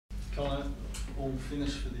all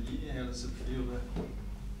finished for the year. How does it feel to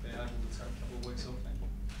be able to take a couple of weeks off now?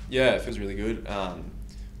 Yeah, it feels really good.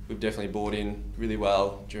 We've definitely bought in really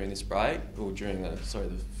well during this break, or during the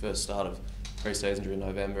first start of pre-season during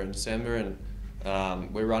November and December,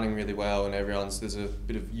 and we're running really well, and there's a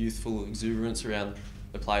bit of youthful exuberance around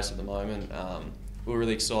the place at the moment. We're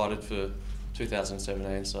really excited for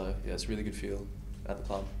 2017, so yeah, it's a really good feel at the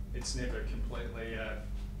club. It's never completely a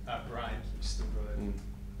break. You've still got and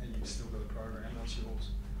you've still got a program. What's yours?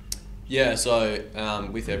 Yeah, so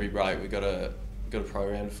with every break we've got a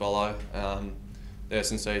program to follow. The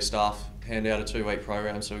S&C staff hand out a 2-week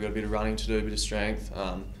program, so we've got a bit of running to do, a bit of strength.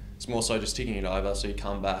 It's more so just ticking it over so you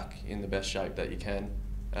come back in the best shape that you can.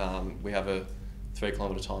 We have a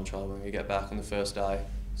 3-kilometre time trial when we get back on the first day,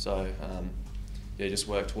 so yeah, just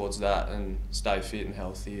work towards that and stay fit and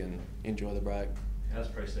healthy and enjoy the break. How's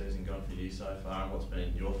pre-season gone for you so far, and what's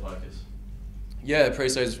been your focus? Yeah,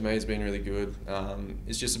 pre-season for me has been really good.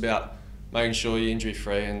 It's just about making sure you're injury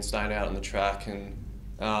free and staying out on the track, and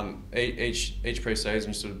each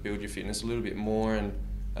pre-season you sort of build your fitness a little bit more, and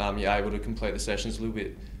you're able to complete the sessions a little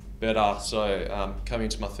bit better. So coming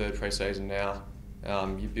into my 3rd pre-season now,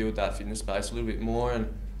 you build that fitness base a little bit more,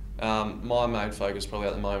 and my main focus probably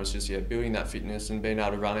at the moment is just building that fitness and being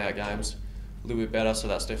able to run out games a little bit better. So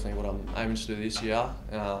that's definitely what I'm aiming to do this year,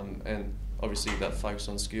 and obviously that focus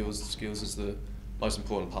on skills. Skills is the most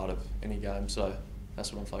important part of any game, so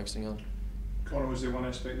that's what I'm focusing on. Connor, was there one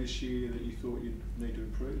aspect this year that you thought you'd need to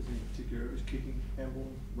improve? In particular, it was kicking, handball,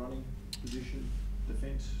 running, position,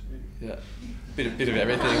 defence? Yeah, bit of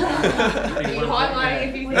everything. Are you highlighting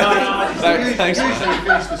a few things? No, thanks. Usually you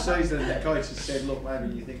finish the season and the coach has said, look,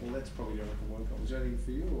 maybe you think, well, that's probably what I can work on. Was there anything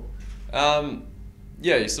for you? Or?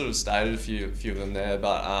 Yeah, you sort of stated a few of them there,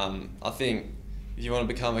 but I think if you want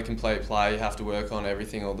to become a complete player, you have to work on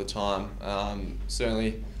everything all the time.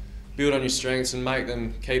 Certainly build on your strengths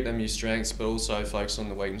and keep them your strengths, but also focus on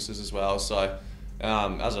the weaknesses as well. So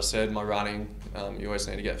as I said, my running, you always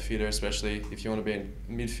need to get fitter, especially if you want to be a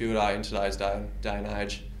midfielder in today's day and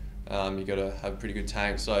age. You've got to have a pretty good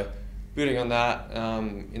tank. So building on that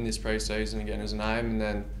in this pre-season again as an aim, and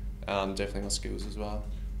then definitely my skills as well.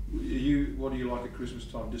 What do you like at Christmas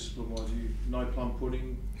time, discipline-wise? No plum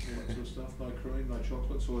pudding, all that sort of stuff, no cream, no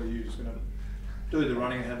chocolates, or are you just going to do the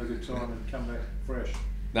running and have a good time and come back fresh?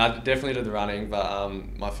 No, definitely do the running, but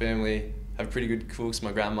my family have pretty good cooks.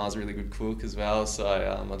 My grandma's a really good cook as well, so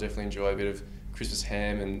I definitely enjoy a bit of Christmas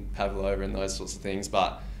ham and pavlova and those sorts of things.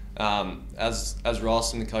 But as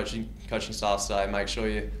Ross and the coaching staff say, make sure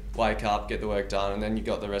you wake up, get the work done, and then you've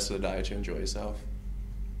got the rest of the day to enjoy yourself.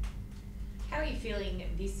 How are you feeling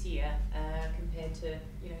this year compared to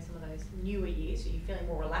some of those newer years? Are you feeling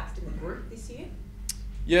more relaxed in the group this year?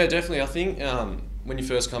 Yeah, definitely. I think when you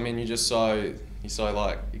first come in, you're so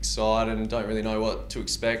like excited and don't really know what to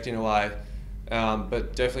expect in a way.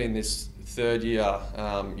 But definitely in this 3rd year,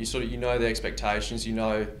 you know the expectations, you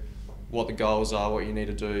know what the goals are, what you need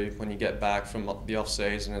to do when you get back from the off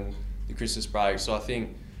season and the Christmas break. So I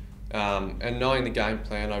think, and knowing the game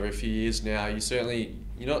plan over a few years now,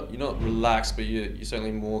 you're not relaxed, but you're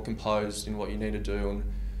certainly more composed in what you need to do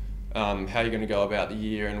and how you're going to go about the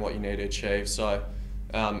year and what you need to achieve. So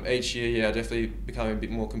each year, definitely becoming a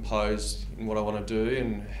bit more composed in what I want to do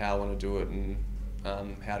and how I want to do it and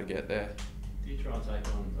how to get there. Do you try and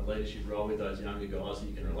take on a leadership role with those younger guys so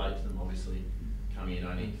you can relate to them? Obviously, coming in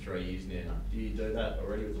only 3 years now, do you do that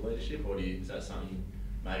already with the leadership, or is that something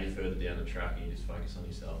maybe further down the track and you just focus on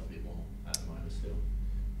yourself a bit more at the moment still?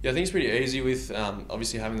 Yeah, I think it's pretty easy with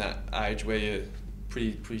obviously having that age where you're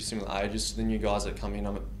pretty similar ages to the new guys that come in.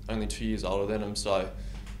 I'm only 2 years older than them, so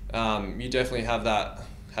you definitely have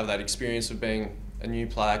that experience of being a new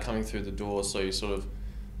player coming through the door. So you sort of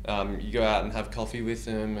you go out and have coffee with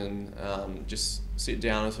them and just sit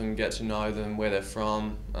down with them, get to know them, where they're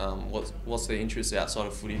from, what's their interests outside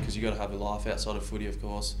of footy, because you got to have a life outside of footy, of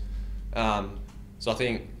course. So I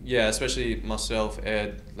think, especially myself,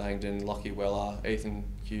 Ed Langdon, Lockie Weller, Ethan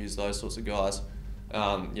Hughes, those sorts of guys.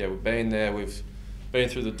 We've been there, we've been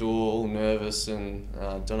through the door, all nervous and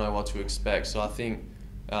don't know what to expect. So I think,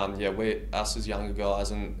 us as younger guys,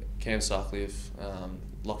 and Cam Sutcliffe,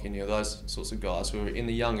 Lockie Neal, those sorts of guys who are in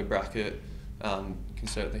the younger bracket can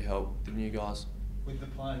certainly help the new guys. With the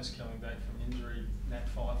players coming back from injury, Nat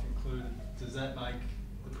Fyfe included, does that make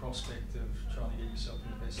the prospect of trying to get yourself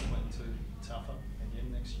in the best 22 tougher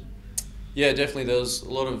again next year? Yeah, definitely. There was a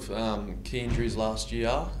lot of key injuries last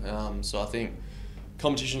year, so I think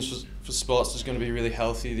competitions for spots is going to be really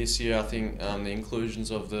healthy this year. I think the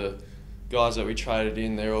inclusions of the guys that we traded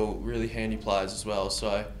in, they're all really handy players as well.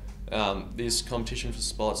 So this competition for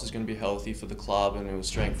spots is going to be healthy for the club, and it will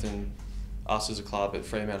strengthen us as a club at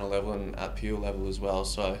Fremantle level and at Peel level as well.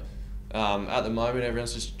 So at the moment,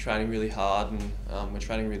 everyone's just training really hard, and we're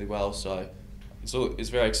training really well. So it's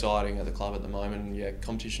very exciting at the club at the moment. And yeah,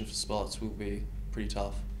 competition for spots will be pretty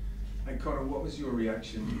tough. And Connor, what was your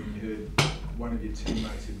reaction when you heard one of your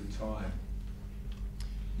teammates had retired?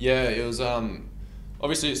 Yeah, it was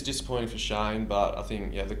obviously it's disappointing for Shane, but I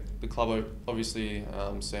think the club obviously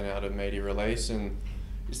sent out a media release, and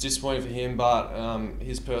it's disappointing for him. But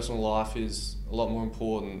his personal life is a lot more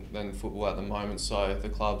important than football at the moment. So the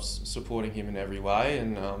club's supporting him in every way,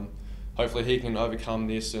 and hopefully he can overcome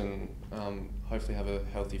this and hopefully have a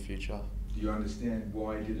healthy future. Do you understand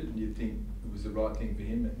why he did it, and do you think it was the right thing for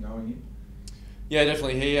him, knowing him? Yeah,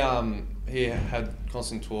 definitely. He had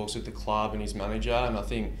constant talks with the club and his manager, and I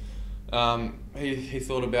think he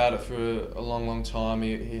thought about it for a long time.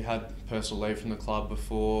 He had personal leave from the club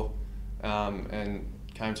before, and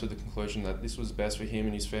came to the conclusion that this was best for him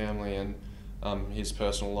and his family and his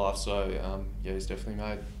personal life. So yeah, he's definitely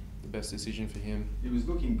made the best decision for him. He was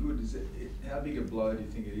looking good. How big a blow do you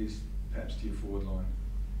think it is, perhaps, to your forward line?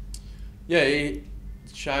 Yeah,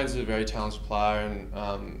 Shane's a very talented player,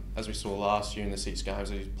 and as we saw last year in the 6 games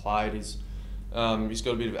that he's played, he's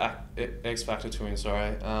got a bit of X factor to him.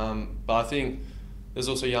 But I think there's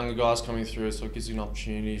also younger guys coming through, so it gives you an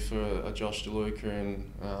opportunity for a Josh DeLuca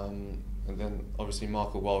and then obviously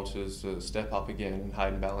Michael Walters to step up again, and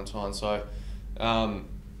Hayden Ballantyne. So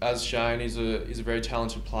as Shane, he's a very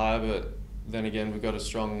talented player, but then again we've got a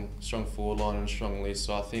strong forward line and a strong list.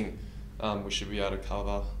 So I think we should be able to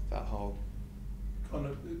cover that hole. A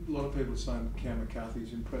lot of people are saying Cam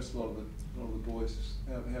McCarthy's impressed a lot of the boys.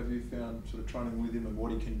 How have you found sort of training with him and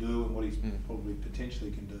what he can do and what he's probably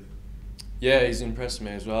potentially can do? Yeah, he's impressed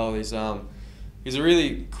me as well. He's a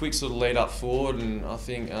really quick sort of lead up forward, and I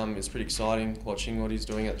think it's pretty exciting watching what he's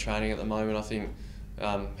doing at training at the moment. I think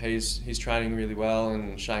he's training really well,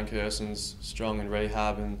 and Shane Kerson's strong in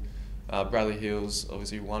rehab, and Bradley Hills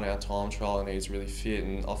obviously won our time trial and he's really fit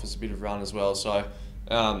and offers a bit of run as well. So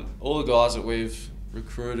all the guys that we've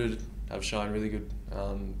recruited have shown really good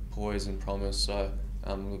poise and promise, so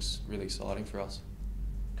it looks really exciting for us.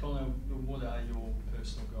 Connor, what are your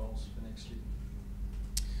personal goals for next year?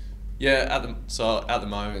 Yeah, at the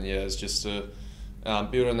moment, yeah, it's just to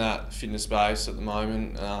build on that fitness base at the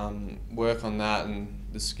moment, work on that and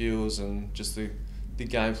the skills and just the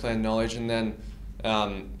game plan knowledge, and then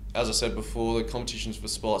as I said before, the competitions for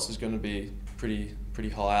spots is going to be pretty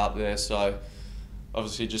high up there. So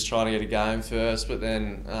obviously just trying to get a game first, but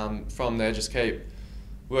then from there just keep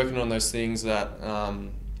working on those things that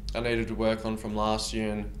I needed to work on from last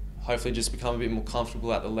year, and hopefully just become a bit more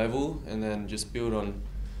comfortable at the level, and then just build on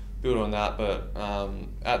that. But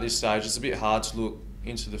at this stage it's a bit hard to look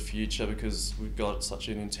into the future because we've got such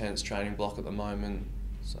an intense training block at the moment.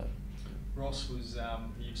 So Ross was,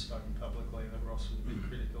 you've spoken publicly that Ross was a bit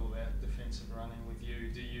critical about defensive running with you.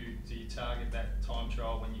 Do you target that time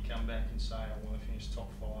trial when you come back and say, I want to finish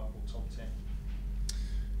top 5 or top 10?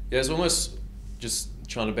 Yeah, it's almost just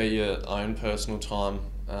trying to beat your own personal time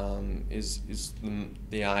is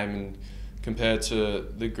the aim, and compared to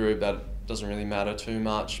the group that doesn't really matter too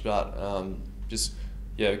much, but just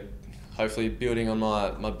hopefully building on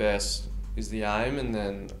my best is the aim, and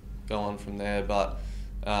then go on from there. But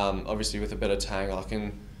obviously with a better tank I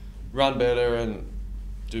can run better and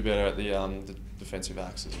do better at the defensive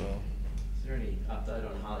acts as well. Is there any update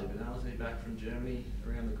on Harley Bernal? Is he back from Germany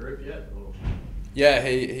around the group yet? Or? Yeah,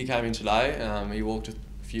 he came in today. He walked a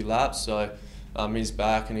few laps, so he's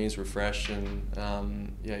back and he's refreshed,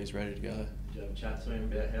 and he's ready to go. Did you have a chat to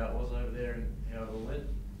him about how it was over there and how it all went?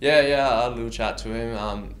 Yeah, I had a little chat to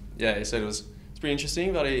him. He said it's pretty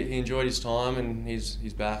interesting, but he enjoyed his time and he's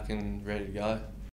back and ready to go.